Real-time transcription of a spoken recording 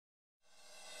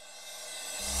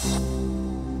I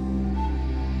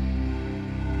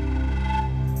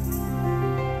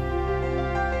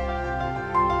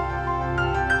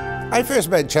first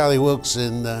met Charlie Wilkes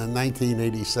in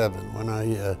 1987 when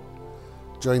I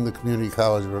joined the Community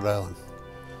College of Rhode Island.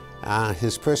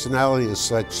 His personality is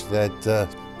such that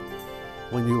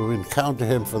when you encounter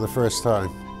him for the first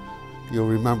time, you'll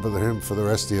remember him for the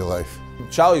rest of your life.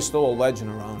 Charlie's still a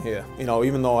legend around here. You know,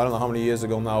 even though I don't know how many years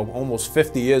ago now, almost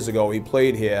 50 years ago he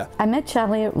played here. I met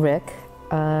Charlie at Rick.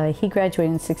 He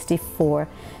graduated in '64,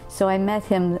 so I met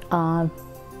him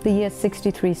the year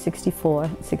 63,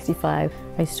 64, 65.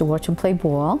 I used to watch him play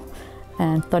ball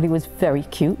and thought he was very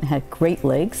cute and had great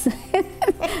legs.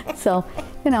 So,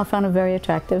 you know, found him very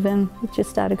attractive and we just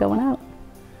started going out.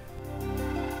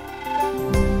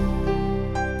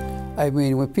 I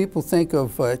mean, when people think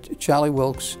of Charlie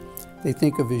Wilkes, they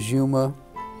think of his humor,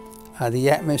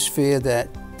 the atmosphere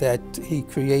that he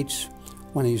creates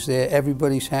when he's there.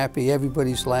 Everybody's happy,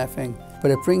 everybody's laughing,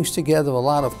 but it brings together a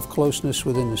lot of closeness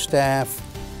within the staff.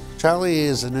 Charlie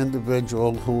is an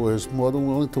individual who is more than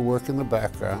willing to work in the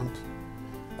background,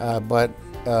 but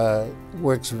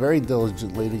works very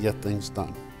diligently to get things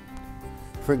done.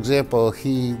 For example,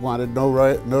 he wanted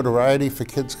notoriety for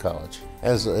Kids College.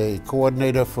 As a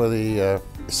coordinator for the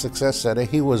Success Center,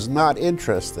 he was not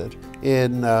interested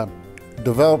in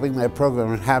developing that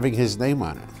program and having his name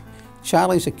on it.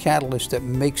 Charlie's a catalyst that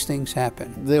makes things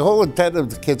happen. The whole intent of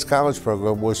the Kids College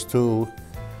program was to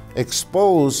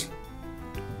expose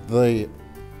the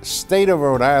state of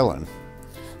Rhode Island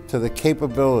to the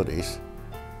capabilities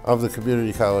of the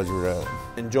Community College of Rhode Island.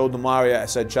 And Joe DeMaria, I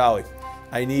said, Charlie,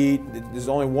 there's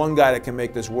only one guy that can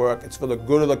make this work. It's for the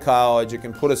good of the college. It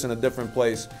can put us in a different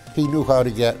place. He knew how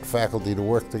to get faculty to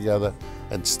work together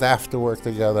and staff to work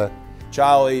together.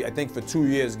 Charlie, I think for 2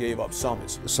 years, gave up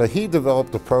summers. So he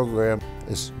developed a program.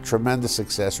 It's tremendous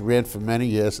success, ran for many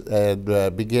years,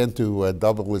 and began to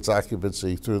double its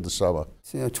occupancy through the summer.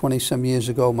 You know, 20-some years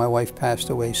ago, my wife passed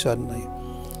away suddenly.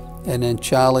 And then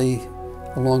Charlie,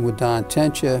 along with Don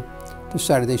Tencher,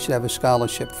 decided they should have a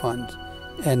scholarship fund.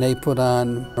 And they put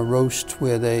on a roast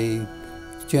where they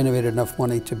generated enough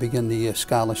money to begin the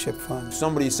scholarship fund.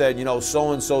 Somebody said, you know,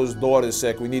 so-and-so's daughter's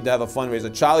sick, we need to have a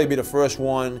fundraiser. Charlie be the first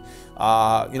one,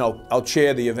 you know, I'll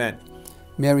chair the event.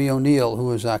 Mary O'Neill, who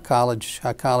was our college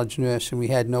nurse, and we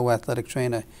had no athletic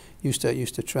trainer, used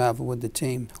to travel with the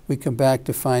team. We come back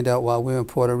to find out while we were in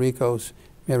Puerto Rico,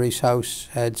 Mary's house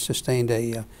had sustained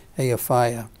a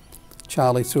fire.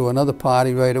 Charlie threw another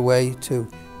party right away to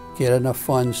get enough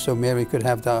funds so Mary could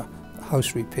have the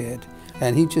house repaired.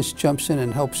 And he just jumps in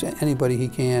and helps anybody he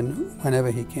can,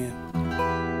 whenever he can.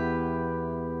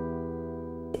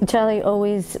 Charlie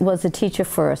always was a teacher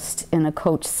first and a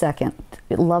coach second.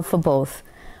 Love for both.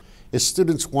 His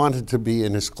students wanted to be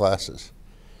in his classes.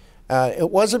 It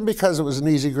wasn't because it was an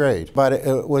easy grade, but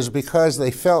it was because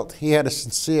they felt he had a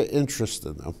sincere interest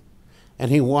in them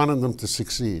and he wanted them to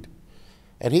succeed.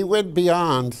 And he went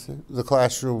beyond the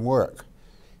classroom work.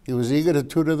 He was eager to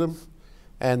tutor them,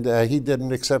 and he did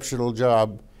an exceptional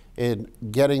job in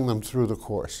getting them through the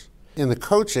course. In the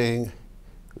coaching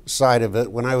side of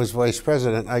it, when I was vice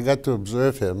president, I got to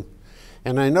observe him,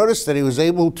 and I noticed that he was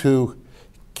able to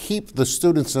keep the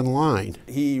students in line.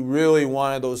 He really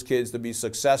wanted those kids to be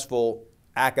successful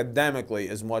academically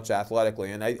as much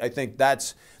athletically, and I think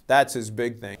that's his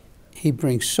big thing. He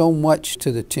brings so much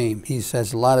to the team. He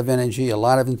has a lot of energy, a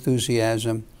lot of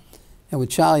enthusiasm. And with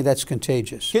Charlie, that's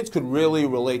contagious. Kids could really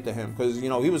relate to him because, you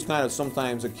know, he was kind of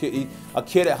sometimes a kid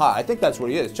at heart. I think that's what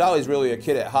he is. Charlie's really a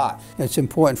kid at heart. It's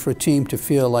important for a team to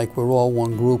feel like we're all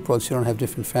one group, or else you don't have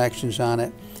different factions on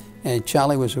it. And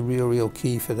Charlie was a real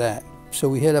key for that. So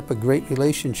we hit up a great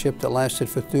relationship that lasted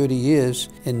for 30 years.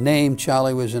 In name,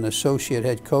 Charlie was an associate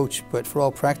head coach, but for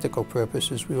all practical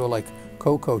purposes, we were like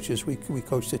co-coaches. We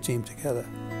coached the team together.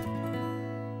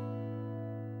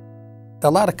 A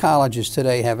lot of colleges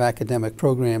today have academic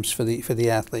programs for the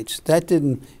athletes. That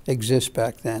didn't exist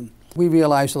back then. We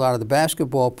realized a lot of the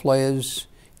basketball players,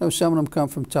 you know, some of them come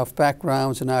from tough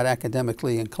backgrounds and not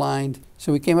academically inclined.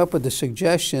 So we came up with the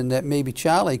suggestion that maybe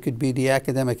Charlie could be the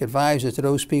academic advisor to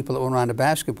those people that were on the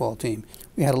basketball team.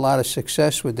 We had a lot of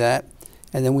success with that,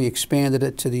 and then we expanded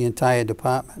it to the entire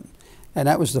department. And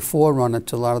that was the forerunner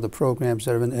to a lot of the programs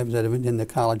that are in the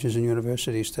colleges and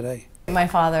universities today. My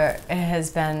father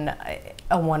has been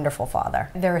a wonderful father.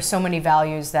 There are so many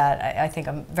values that I think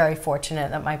I'm very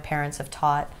fortunate that my parents have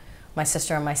taught my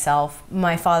sister and myself.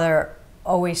 My father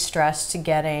always stressed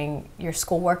getting your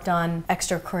schoolwork done,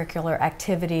 extracurricular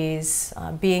activities,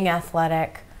 being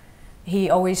athletic. He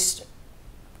always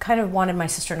kind of wanted my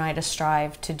sister and I to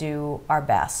strive to do our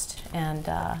best, and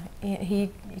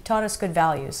he taught us good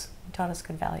values. He taught us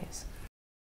good values.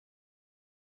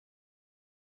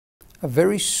 A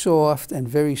very soft and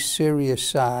very serious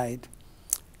side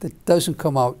that doesn't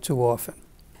come out too often.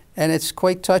 And it's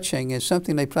quite touching. It's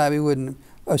something they probably wouldn't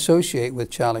associate with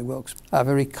Charlie Wilkes. A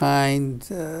very kind,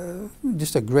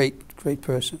 just a great, great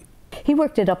person. He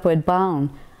worked at Upward Bound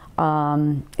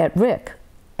at Rick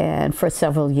and for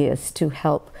several years to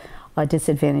help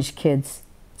disadvantaged kids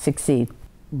succeed.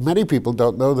 Many people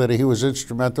don't know that he was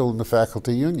instrumental in the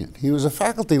faculty union. He was a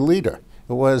faculty leader.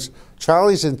 It was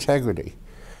Charlie's integrity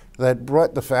that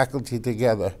brought the faculty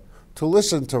together to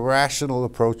listen to rational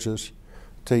approaches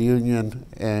to union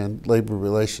and labor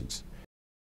relations.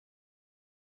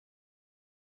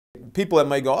 People that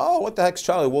might go, oh, what the heck's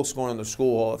Charlie Wilkes going in the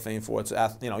School Hall of Fame for? It's,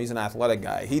 you know, he's an athletic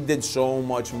guy. He did so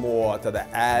much more to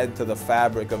add to the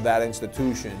fabric of that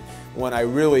institution when I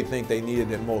really think they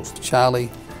needed it most. Charlie,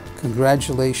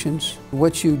 congratulations.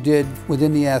 What you did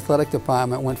within the athletic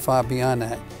department went far beyond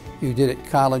that. You did it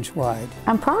college-wide.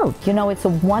 I'm proud. You know, it's a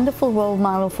wonderful role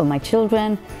model for my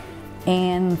children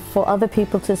and for other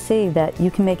people to see that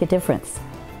you can make a difference.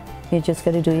 You just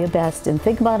got to do your best and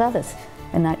think about others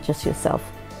and not just yourself.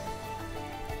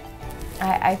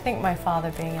 I think my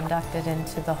father being inducted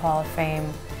into the Hall of Fame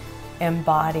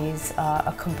embodies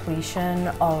a completion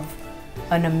of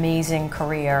an amazing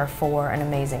career for an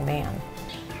amazing man.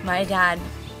 My dad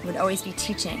would always be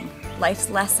teaching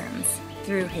life's lessons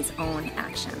through his own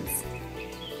actions.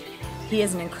 He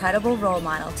is an incredible role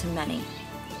model to many,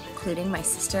 including my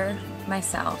sister,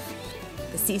 myself,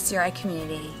 the CCRI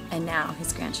community, and now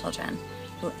his grandchildren,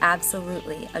 who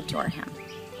absolutely adore him.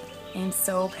 I am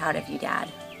so proud of you,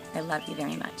 Dad. I love you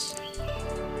very much.